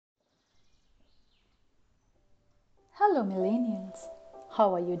Hello, millennials.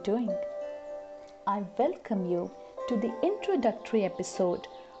 How are you doing? I welcome you to the introductory episode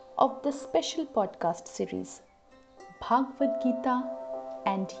of the special podcast series Bhagwad Gita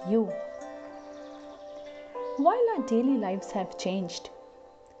and You. While our daily lives have changed,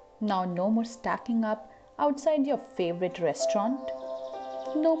 now no more stacking up outside your favorite restaurant,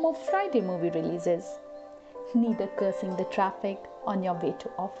 no more Friday movie releases, neither cursing the traffic on your way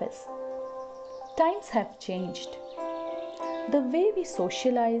to office. Times have changed. The way we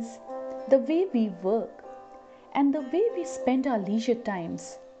socialize, the way we work, and the way we spend our leisure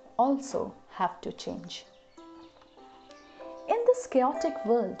times also have to change. In this chaotic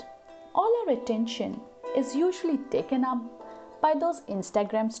world, all our attention is usually taken up by those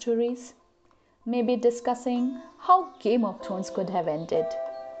Instagram stories, maybe discussing how Game of Thrones could have ended,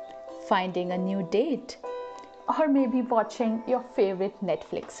 finding a new date, or maybe watching your favorite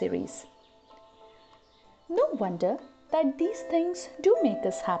Netflix series. No wonder that these things do make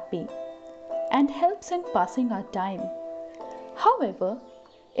us happy and helps in passing our time. However,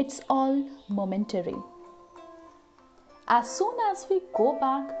 it's all momentary. As soon as we go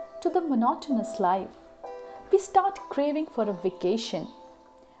back to the monotonous life, we start craving for a vacation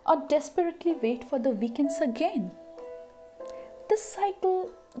or desperately wait for the weekends again. This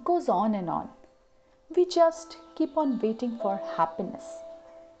cycle goes on and on. We just keep on waiting for happiness.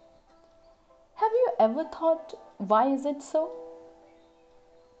 Have you ever thought, why is it so?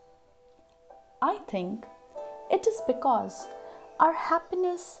 I think it is because our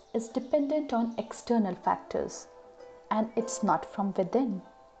happiness is dependent on external factors and it's not from within.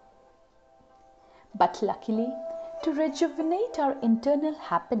 But luckily, to rejuvenate our internal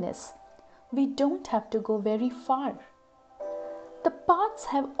happiness, we don't have to go very far. The paths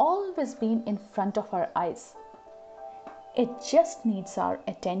have always been in front of our eyes. It just needs our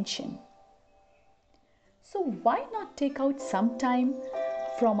attention. So why not take out some time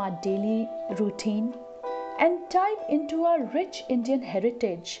from our daily routine and dive into our rich Indian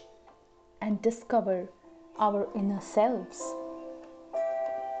heritage and discover our inner selves?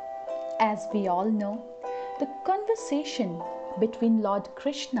 As we all know, the conversation between Lord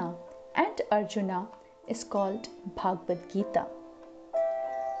Krishna and Arjuna is called Bhagwad Gita.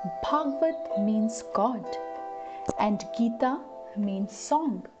 Bhagwad means God and Gita means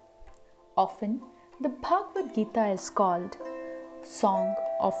song. Often, the Bhagwad Gita is called Song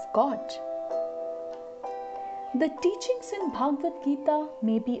of God. The teachings in Bhagwad Gita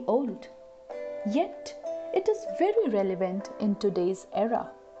may be old, yet it is very relevant in today's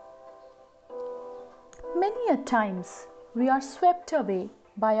era. Many a times we are swept away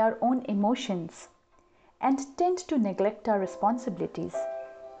by our own emotions and tend to neglect our responsibilities.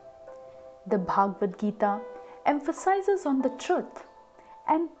 The Bhagwad Gita emphasizes on the truth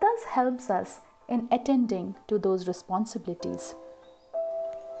and thus helps us in attending to those responsibilities.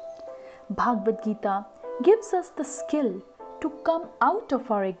 Bhagwad Gita gives us the skill to come out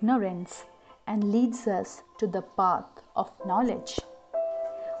of our ignorance and leads us to the path of knowledge.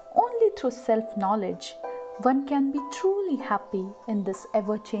 Only through self-knowledge one can be truly happy in this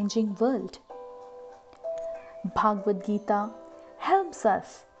ever-changing world. Bhagwad Gita helps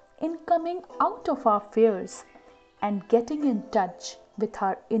us in coming out of our fears and getting in touch with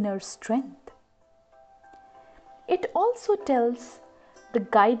our inner strength. It also tells the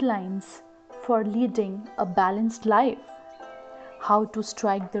guidelines for leading a balanced life, how to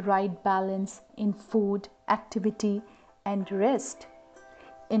strike the right balance in food, activity, and rest.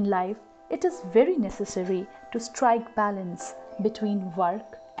 In life, it is very necessary to strike balance between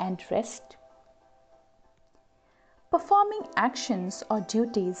work and rest. Performing actions or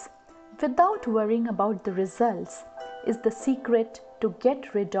duties without worrying about the results is the secret to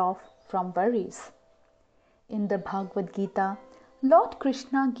get rid of from worries. In the Bhagwad Gita, Lord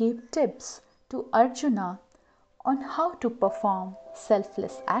Krishna gave tips to Arjuna on how to perform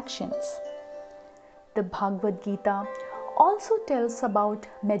selfless actions. The Bhagwad Gita also tells about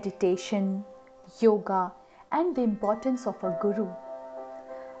meditation, yoga, and the importance of a guru.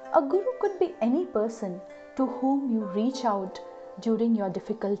 A guru could be any person to whom you reach out during your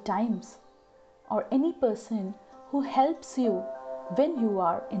difficult times, or any person who helps you when you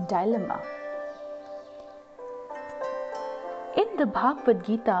are in dilemma. In the Bhagwad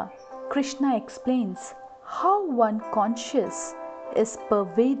Gita, Krishna explains how one conscious is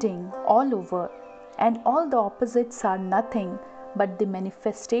pervading all over and all the opposites are nothing but the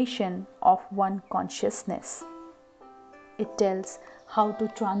manifestation of one consciousness. It tells how to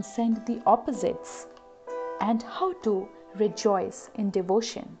transcend the opposites and how to rejoice in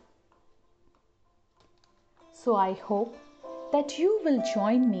devotion. So I hope that you will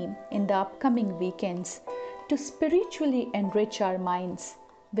join me in the upcoming weekends to spiritually enrich our minds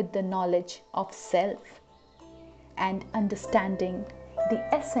with the knowledge of self and understanding the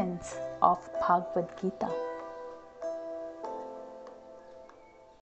essence of Bhagwad Gita.